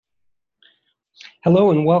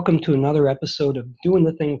Hello and welcome to another episode of Doing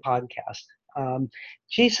the Thing podcast. Um,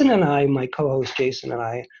 Jason and I, my co-host Jason and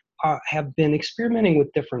I, have been experimenting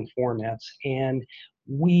with different formats, and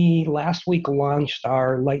we last week launched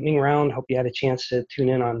our lightning round. Hope you had a chance to tune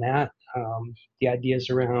in on that. The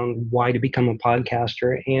ideas around why to become a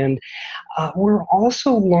podcaster, and we're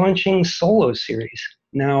also launching solo series.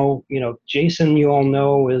 Now, Jason, you all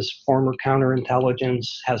know, is former counterintelligence,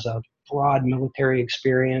 has a broad military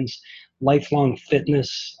experience, lifelong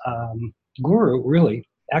fitness guru, really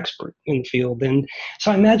expert in the field. And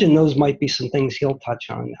so I imagine those might be some things he'll touch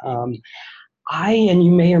on. And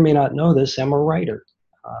you may or may not know this, am a writer.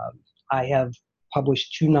 Uh, I have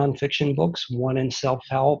published two nonfiction books, one in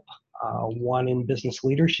self-help, one in business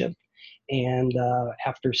leadership. And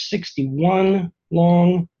after 61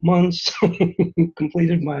 long months,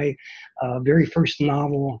 completed my very first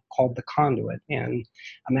novel called The Conduit. And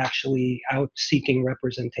I'm actually out seeking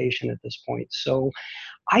representation at this point. So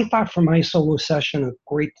I thought for my solo session, a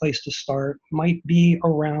great place to start might be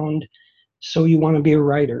around, so you want to be a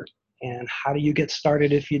writer, and how do you get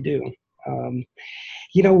started if you do? Um,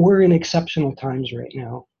 we're in exceptional times right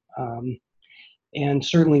now. And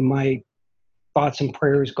certainly my thoughts and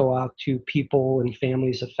prayers go out to people and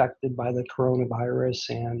families affected by the coronavirus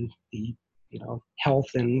and the health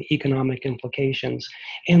and economic implications.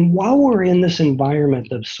 And while we're in this environment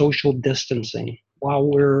of social distancing, while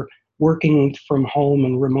we're working from home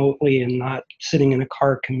and remotely and not sitting in a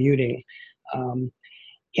car commuting,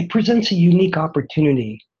 it presents a unique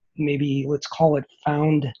opportunity. Maybe let's call it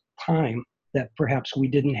found time that perhaps we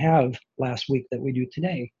didn't have last week that we do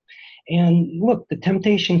today. And look, the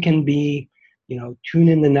temptation can be, tune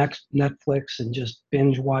in the next Netflix and just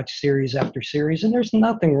binge watch series after series. And there's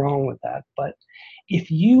nothing wrong with that. But if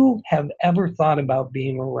you have ever thought about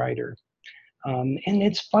being a writer, and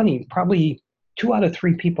it's funny, probably 2 out of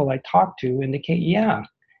 3 people I talk to indicate, yeah,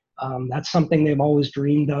 that's something they've always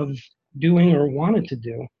dreamed of doing or wanted to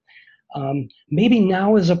do. Maybe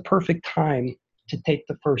now is a perfect time to take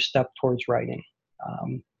the first step towards writing.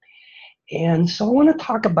 And so I want to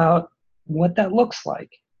talk about what that looks like.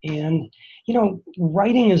 And,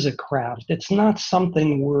 writing is a craft. It's not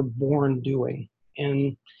something we're born doing.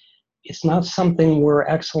 And it's not something we're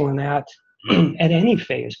excellent at at any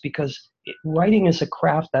phase, because writing is a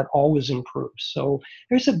craft that always improves. So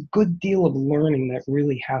there's a good deal of learning that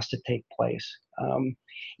really has to take place.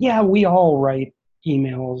 Yeah, we all write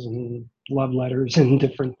emails and love letters and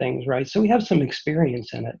different things, right? So we have some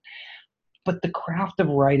experience in it. But the craft of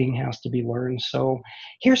writing has to be learned. So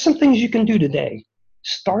here's some things you can do today.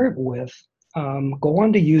 Start with, go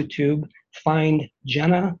onto YouTube, find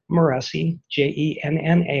Jenna Moreci,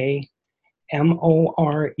 JennaMoreci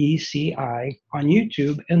on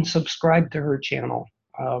YouTube, and subscribe to her channel.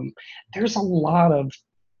 There's a lot of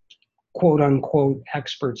quote unquote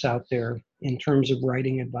experts out there in terms of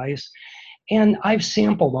writing advice. And I've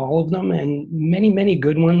sampled all of them and many, many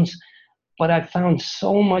good ones. But I found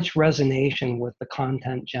so much resonation with the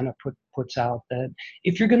content Jenna puts out that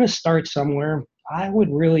if you're going to start somewhere, I would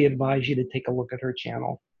really advise you to take a look at her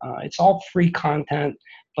channel. It's all free content,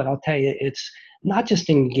 but I'll tell you, it's not just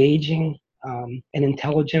engaging and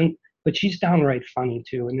intelligent, but she's downright funny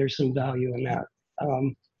too, and there's some value in that.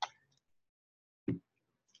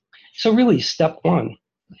 So really, step one.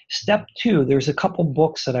 Step two, there's a couple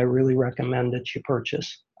books that I really recommend that you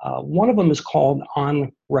purchase. One of them is called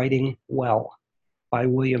On Writing Well by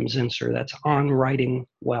William Zinsser. That's On Writing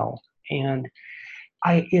Well. And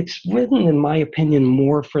it's written, in my opinion,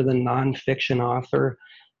 more for the nonfiction author.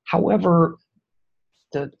 However,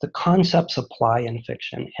 the concepts apply in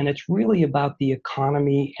fiction, and it's really about the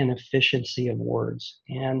economy and efficiency of words.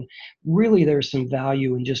 And really, there's some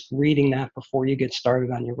value in just reading that before you get started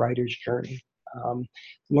on your writer's journey.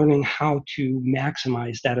 Learning how to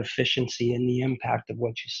maximize that efficiency and the impact of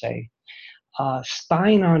what you say.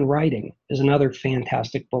 Stein on Writing is another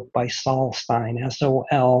fantastic book by Sol Stein,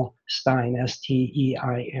 S-O-L Stein,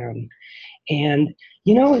 S-T-E-I-N. And,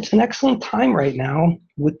 it's an excellent time right now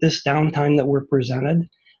with this downtime that we're presented.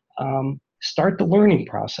 Start the learning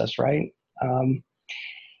process, right?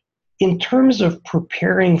 In terms of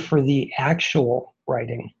preparing for the actual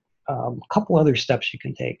writing, a couple other steps you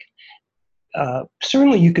can take.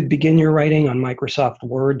 Certainly you could begin your writing on Microsoft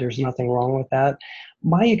Word. There's nothing wrong with that.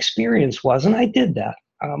 My experience was, and I did that,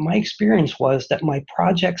 my experience was that my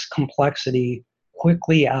project's complexity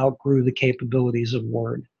quickly outgrew the capabilities of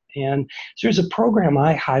Word. And so there's a program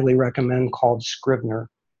I highly recommend called Scrivener.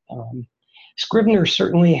 Scrivener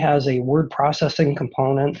certainly has a word processing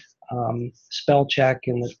component, spell check,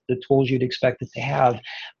 and the tools you'd expect it to have.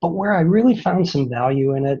 But where I really found some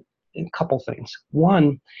value in it, a couple things.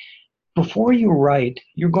 One, before you write,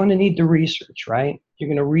 you're going to need to research, right? You're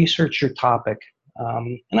going to research your topic.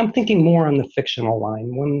 And I'm thinking more on the fictional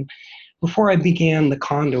line. Before I began The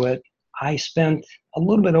Conduit, I spent a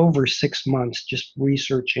little bit over 6 months just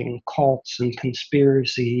researching cults and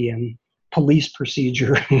conspiracy and police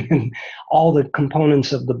procedure and all the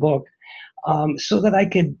components of the book, so that I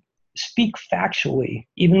could speak factually,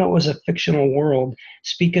 even though it was a fictional world,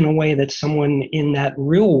 speak in a way that someone in that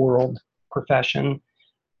real world profession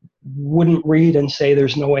wouldn't read and say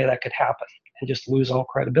there's no way that could happen and just lose all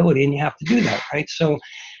credibility. And you have to do that, right? So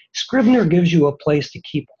Scrivener gives you a place to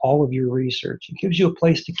keep all of your research. It gives you a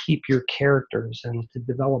place to keep your characters and to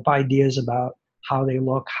develop ideas about how they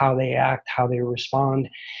look, how they act, how they respond.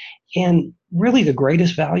 And really, the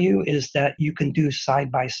greatest value is that you can do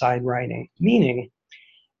side by side writing, meaning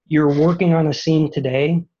you're working on a scene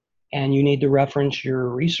today and you need to reference your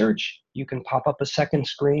research. You can pop up a second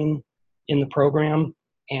screen in the program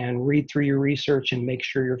and read through your research and make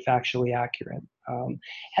sure you're factually accurate,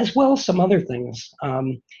 as well as some other things.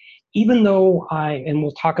 Even though and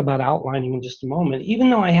we'll talk about outlining in just a moment, even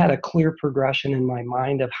though I had a clear progression in my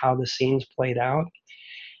mind of how the scenes played out,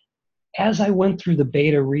 as I went through the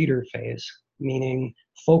beta reader phase, meaning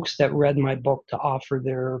folks that read my book to offer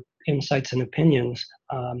their insights and opinions,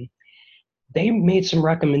 they made some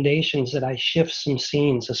recommendations that I shift some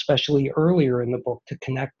scenes, especially earlier in the book, to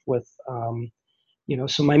connect with,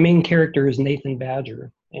 so my main character is Nathan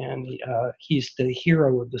Badger, and he's the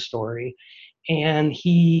hero of the story. And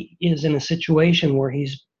he is in a situation where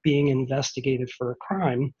he's being investigated for a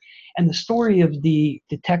crime. And the story of the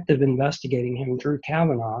detective investigating him, Drew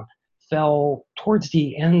Kavanaugh, fell towards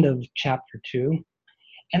the end of chapter 2.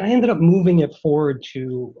 And I ended up moving it forward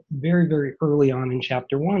to very, very early on in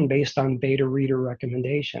chapter 1 based on beta reader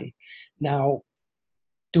recommendation. Now,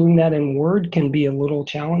 doing that in Word can be a little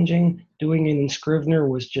challenging. Doing it in Scrivener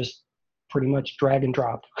was just pretty much drag and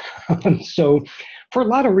drop. So for a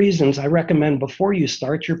lot of reasons, I recommend before you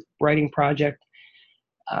start your writing project,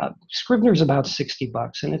 Scrivener is about $60,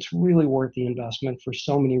 and it's really worth the investment for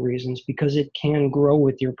so many reasons because it can grow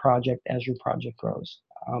with your project as your project grows.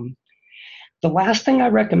 The last thing I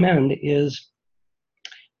recommend is,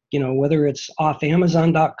 whether it's off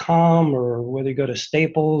Amazon.com or whether you go to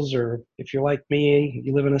Staples, or if you're like me,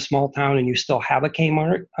 you live in a small town and you still have a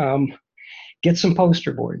Kmart, get some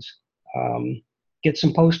poster boards. Get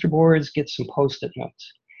some poster boards, get some Post-it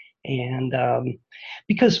notes. And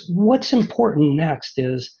because what's important next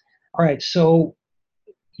is, all right, so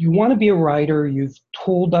you want to be a writer, you've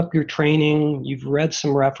tooled up your training, you've read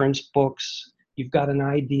some reference books, you've got an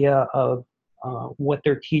idea of what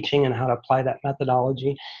they're teaching and how to apply that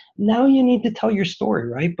methodology. Now you need to tell your story,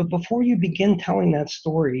 right? But before you begin telling that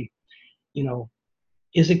story,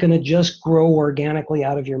 is it going to just grow organically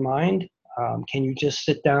out of your mind? Can you just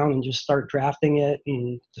sit down and just start drafting it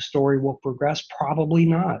and the story will progress? Probably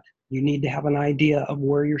not. You need to have an idea of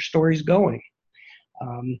where your story's going.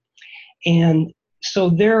 And so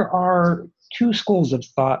there are two schools of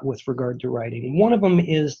thought with regard to writing. One of them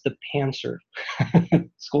is the pantser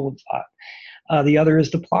school of thought. The other is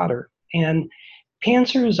the plotter. And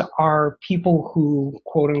pantsers are people who,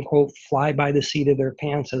 quote unquote, fly by the seat of their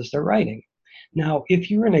pants as they're writing. Now, if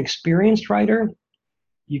you're an experienced writer,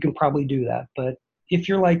 you can probably do that. But if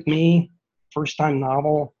you're like me, first time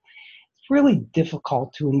novel, it's really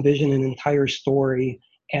difficult to envision an entire story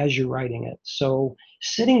as you're writing it. So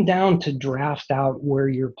sitting down to draft out where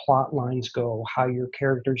your plot lines go, how your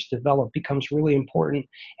characters develop becomes really important.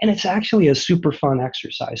 And it's actually a super fun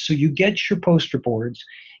exercise. So you get your poster boards,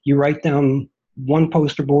 you write down one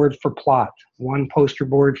poster board for plot, one poster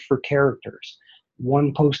board for characters,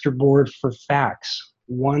 one poster board for facts,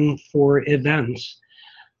 one for events,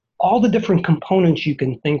 all the different components you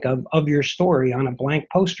can think of your story on a blank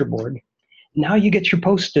poster board. Now you get your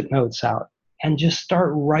Post-it notes out and just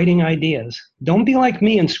start writing ideas. Don't be like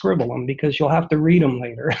me and scribble them because you'll have to read them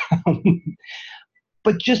later.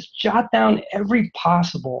 But just jot down every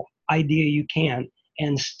possible idea you can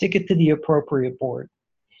and stick it to the appropriate board.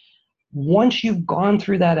 Once you've gone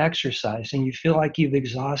through that exercise and you feel like you've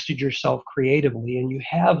exhausted yourself creatively and you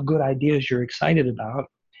have good ideas you're excited about,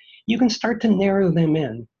 you can start to narrow them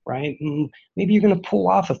in, right? And maybe you're going to pull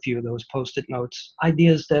off a few of those Post-it notes,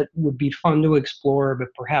 ideas that would be fun to explore, but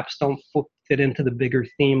perhaps don't fit into the bigger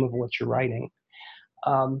theme of what you're writing.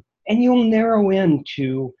 And you'll narrow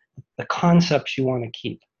into the concepts you want to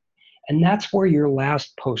keep. And that's where your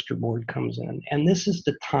last poster board comes in. And this is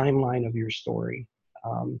the timeline of your story.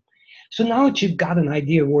 So now that you've got an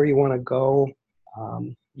idea of where you want to go,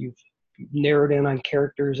 you've narrowed in on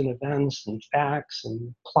characters and events and facts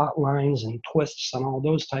and plot lines and twists and all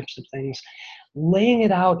those types of things, laying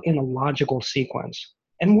it out in a logical sequence.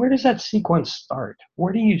 And where does that sequence start?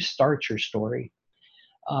 Where do you start your story?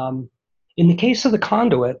 In the case of The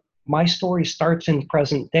Conduit, my story starts in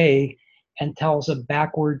present day and tells a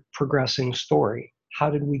backward progressing story. How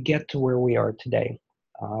did we get to where we are today?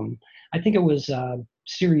 I think it was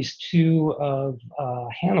series 2 of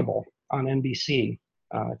Hannibal on NBC.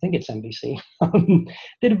 I think it's NBC.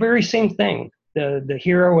 Did the very same thing. The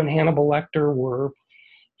hero and Hannibal Lecter were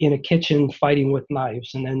in a kitchen fighting with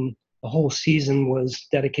knives, and then the whole season was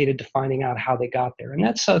dedicated to finding out how they got there. And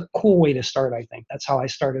that's a cool way to start, I think. That's how I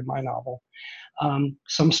started my novel.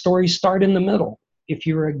 Some stories start in the middle. If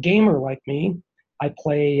you're a gamer like me, I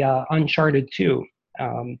play Uncharted 2.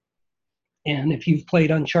 And if you've played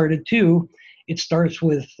Uncharted 2, it starts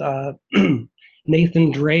with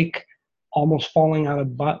Nathan Drake almost falling out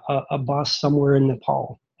of a bus somewhere in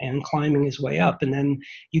Nepal and climbing his way up. And then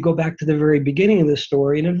you go back to the very beginning of the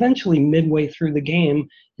story, and eventually midway through the game,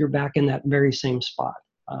 you're back in that very same spot.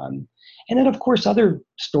 And then, of course, other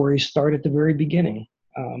stories start at the very beginning.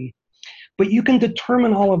 But you can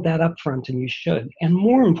determine all of that up front, and you should. And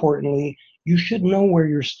more importantly, you should know where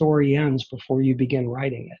your story ends before you begin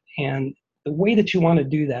writing it. And the way that you want to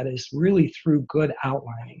do that is really through good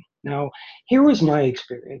outlining. Now, here was my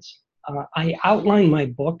experience. I outlined my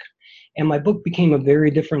book, and my book became a very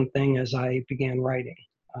different thing as I began writing.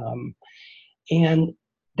 And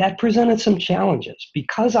that presented some challenges.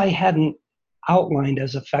 Because I hadn't outlined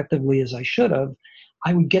as effectively as I should have,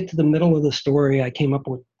 I would get to the middle of the story. I came up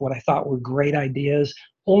with what I thought were great ideas,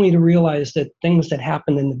 only to realize that things that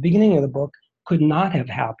happened in the beginning of the book could not have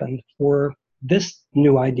happened for this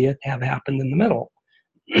new idea to have happened in the middle,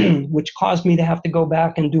 which caused me to have to go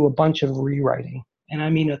back and do a bunch of rewriting. And I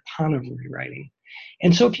mean a ton of rewriting.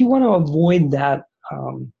 And so if you want to avoid that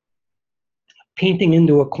painting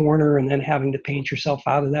into a corner and then having to paint yourself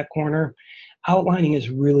out of that corner, outlining is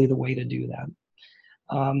really the way to do that.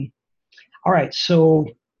 All right, so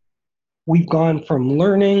we've gone from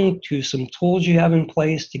learning to some tools you have in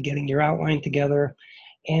place to getting your outline together.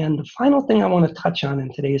 And the final thing I want to touch on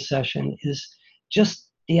in today's session is just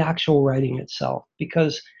the actual writing itself.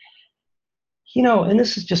 Because, you know, and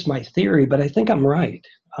this is just my theory, but I think I'm right.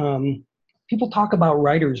 People talk about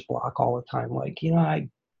writer's block all the time. Like, you know,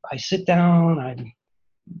 I sit down, I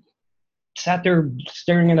sat there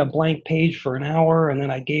staring at a blank page for an hour, and then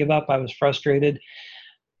I gave up, I was frustrated.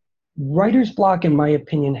 Writer's block, in my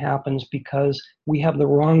opinion, happens because we have the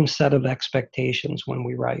wrong set of expectations when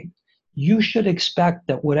we write. You should expect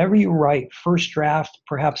that whatever you write, first draft,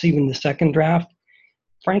 perhaps even the second draft,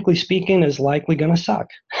 frankly speaking, is likely going to suck.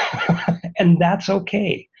 And that's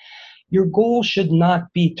okay. Your goal should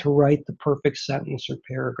not be to write the perfect sentence or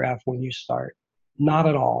paragraph when you start. Not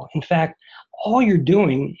at all. In fact, all you're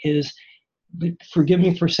doing is, forgive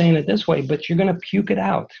me for saying it this way, but you're going to puke it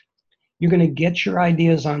out. You're going to get your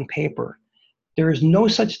ideas on paper. There is no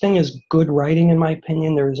such thing as good writing, in my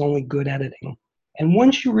opinion. There is only good editing. And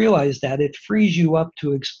once you realize that, it frees you up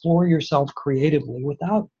to explore yourself creatively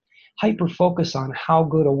without hyper-focus on how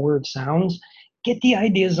good a word sounds. Get the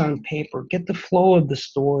ideas on paper. Get the flow of the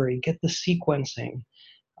story. Get the sequencing,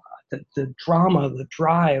 the drama, the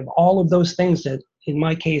drive, all of those things that, in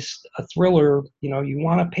my case, a thriller, you know, you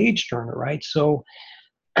want a page turner, right? So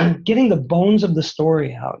getting the bones of the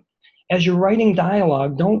story out. As you're writing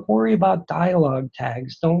dialogue, don't worry about dialogue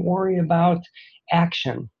tags. Don't worry about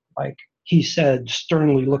action. Like he said,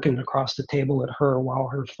 sternly looking across the table at her while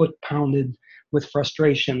her foot pounded with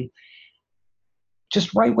frustration.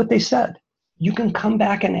 Just write what they said. You can come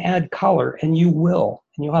back and add color, and you will.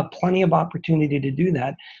 And you'll have plenty of opportunity to do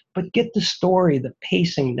that. But get the story, the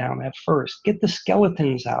pacing down at first. Get the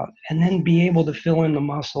skeletons out, and then be able to fill in the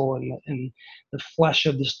muscle and the flesh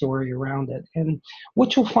of the story around it. And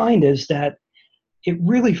what you'll find is that it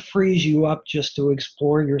really frees you up just to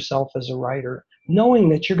explore yourself as a writer, knowing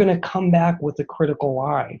that you're going to come back with a critical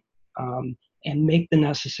eye and make the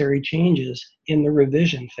necessary changes in the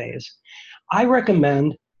revision phase. I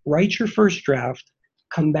recommend write your first draft,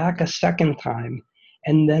 come back a second time,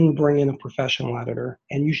 and then bring in a professional editor.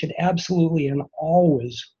 And you should absolutely and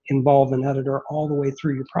always involve an editor all the way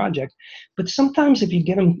through your project. But sometimes if you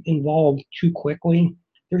get them involved too quickly,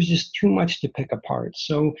 there's just too much to pick apart.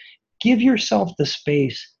 So give yourself the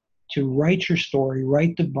space to write your story,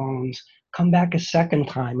 write the bones, come back a second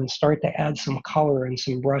time and start to add some color and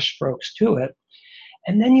some brush strokes to it.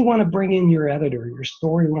 And then you want to bring in your editor, your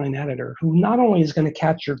storyline editor, who not only is going to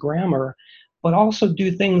catch your grammar, but also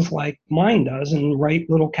do things like mine does and write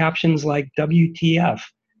little captions like WTF,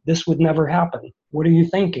 this would never happen. What are you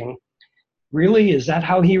thinking? Really? Is that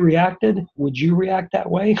how he reacted? Would you react that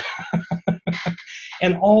way?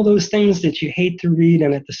 And all those things that you hate to read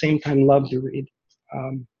and at the same time love to read.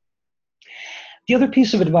 Um, the other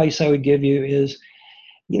piece of advice I would give you is,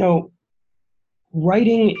 you know,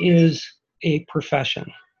 writing is a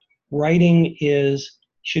profession. Writing is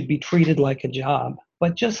should be treated like a job.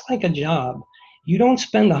 But just like a job, you don't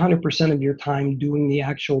spend 100% of your time doing the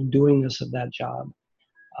actual doingness of that job.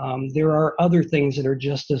 There are other things that are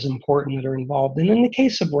just as important that are involved. And in the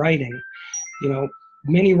case of writing, you know,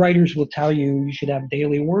 many writers will tell you you should have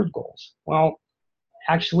daily word goals. Well,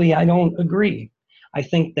 actually, I don't agree. I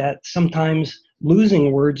think that sometimes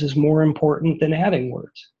losing words is more important than adding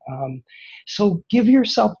words. So give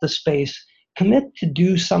yourself the space, commit to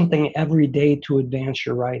do something every day to advance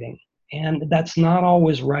your writing. And that's not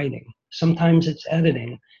always writing. Sometimes it's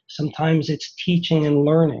editing. Sometimes it's teaching and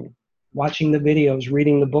learning, watching the videos,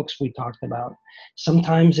 reading the books we talked about.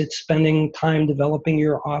 Sometimes it's spending time developing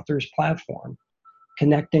your author's platform,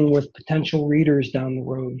 connecting with potential readers down the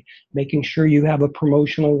road, making sure you have a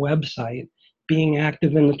promotional website, being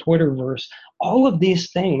active in the Twitterverse. All of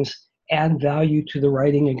these things add value to the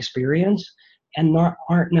writing experience and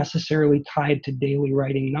aren't necessarily tied to daily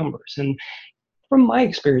writing numbers. And from my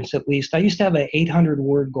experience, at least, I used to have an 800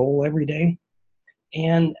 word goal every day,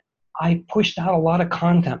 and I pushed out a lot of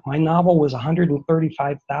content. My novel was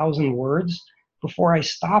 135,000 words before I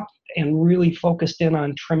stopped and really focused in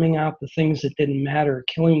on trimming out the things that didn't matter,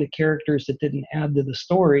 killing the characters that didn't add to the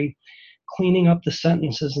story, cleaning up the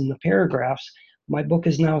sentences and the paragraphs. My book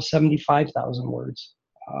is now 75,000 words.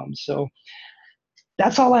 So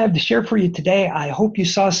that's all I have to share for you today. I hope you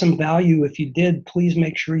saw some value. If you did, please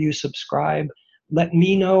make sure you subscribe. Let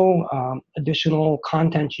me know additional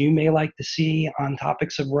content you may like to see on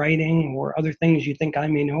topics of writing or other things you think I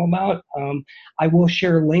may know about. I will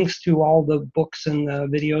share links to all the books and the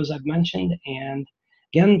videos I've mentioned. And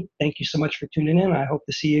again, thank you so much for tuning in. I hope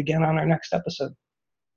to see you again on our next episode.